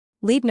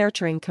Lead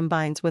nurturing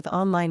combines with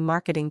online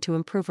marketing to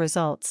improve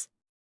results.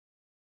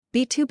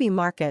 B2B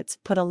markets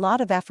put a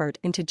lot of effort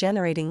into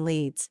generating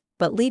leads,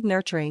 but lead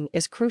nurturing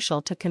is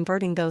crucial to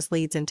converting those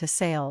leads into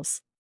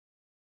sales.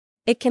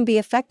 It can be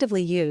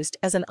effectively used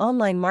as an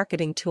online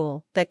marketing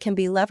tool that can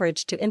be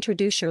leveraged to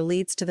introduce your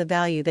leads to the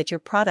value that your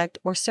product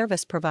or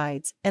service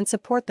provides and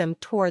support them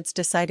towards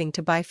deciding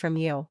to buy from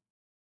you.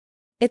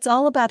 It's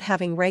all about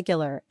having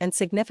regular and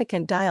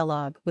significant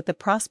dialogue with the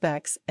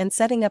prospects and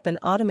setting up an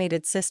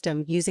automated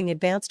system using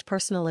advanced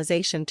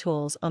personalization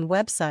tools on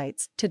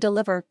websites to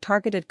deliver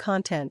targeted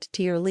content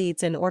to your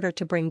leads in order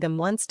to bring them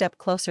one step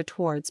closer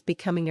towards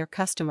becoming your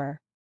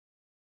customer.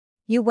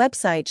 Your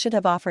website should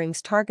have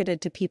offerings targeted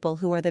to people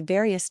who are the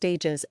various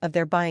stages of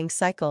their buying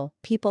cycle,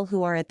 people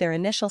who are at their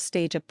initial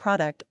stage of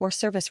product or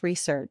service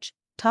research,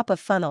 top of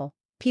funnel,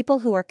 people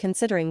who are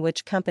considering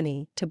which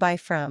company to buy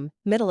from,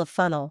 middle of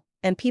funnel,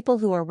 and people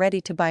who are ready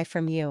to buy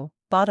from you,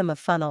 bottom of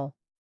funnel.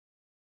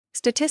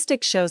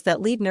 Statistics shows that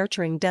lead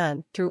nurturing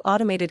done through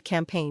automated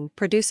campaign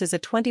produces a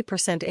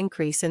 20%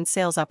 increase in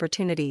sales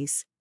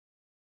opportunities.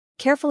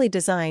 Carefully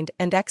designed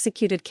and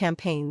executed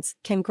campaigns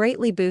can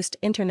greatly boost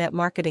internet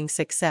marketing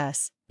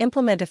success.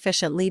 Implement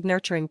efficient lead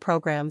nurturing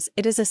programs.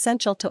 It is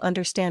essential to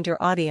understand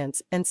your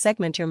audience and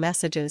segment your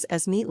messages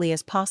as neatly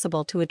as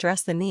possible to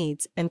address the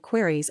needs and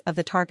queries of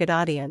the target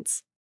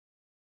audience.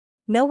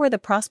 Know where the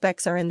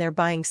prospects are in their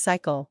buying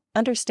cycle,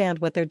 understand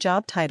what their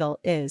job title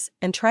is,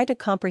 and try to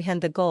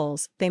comprehend the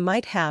goals they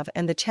might have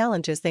and the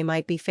challenges they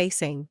might be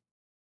facing.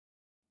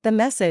 The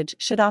message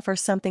should offer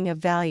something of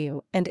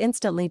value and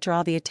instantly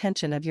draw the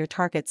attention of your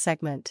target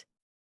segment.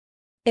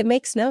 It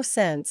makes no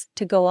sense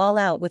to go all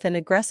out with an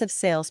aggressive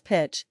sales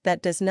pitch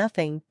that does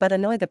nothing but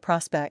annoy the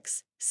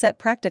prospects. Set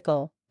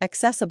practical,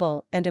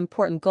 accessible, and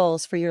important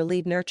goals for your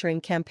lead nurturing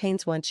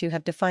campaigns. Once you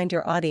have defined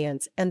your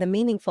audience and the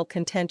meaningful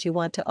content you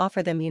want to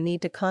offer them, you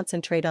need to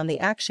concentrate on the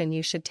action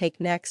you should take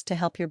next to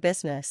help your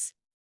business.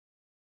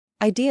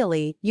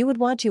 Ideally, you would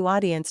want your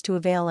audience to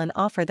avail an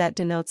offer that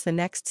denotes the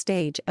next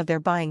stage of their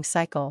buying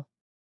cycle.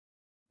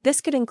 This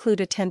could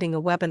include attending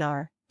a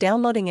webinar,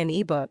 downloading an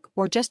ebook,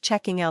 or just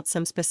checking out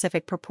some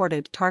specific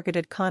purported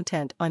targeted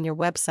content on your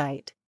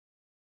website.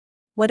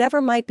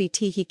 Whatever might be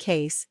the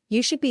case,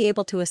 you should be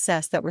able to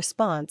assess that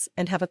response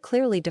and have a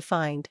clearly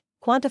defined,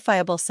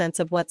 quantifiable sense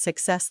of what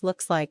success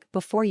looks like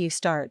before you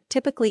start.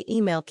 Typically,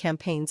 email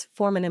campaigns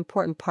form an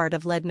important part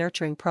of lead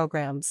nurturing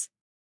programs.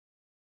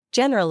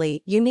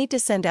 Generally, you need to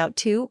send out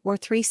 2 or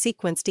 3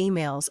 sequenced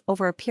emails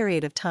over a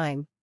period of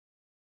time.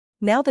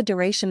 Now, the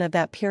duration of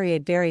that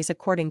period varies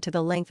according to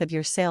the length of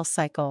your sales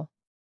cycle.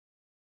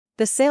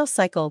 The sales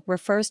cycle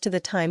refers to the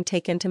time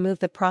taken to move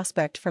the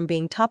prospect from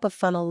being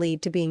top-of-funnel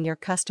lead to being your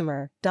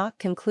customer.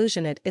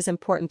 Conclusion: it is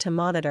important to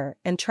monitor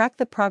and track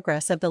the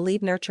progress of the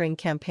lead nurturing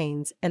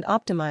campaigns and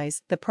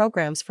optimize the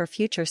programs for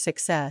future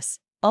success.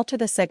 Alter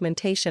the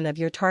segmentation of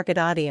your target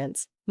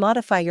audience,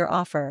 modify your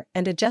offer,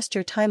 and adjust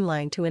your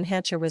timeline to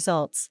enhance your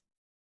results.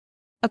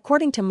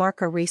 According to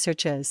market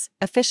researches,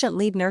 efficient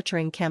lead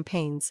nurturing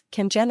campaigns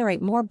can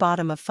generate more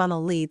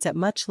bottom-of-funnel leads at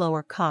much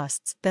lower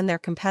costs than their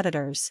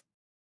competitors.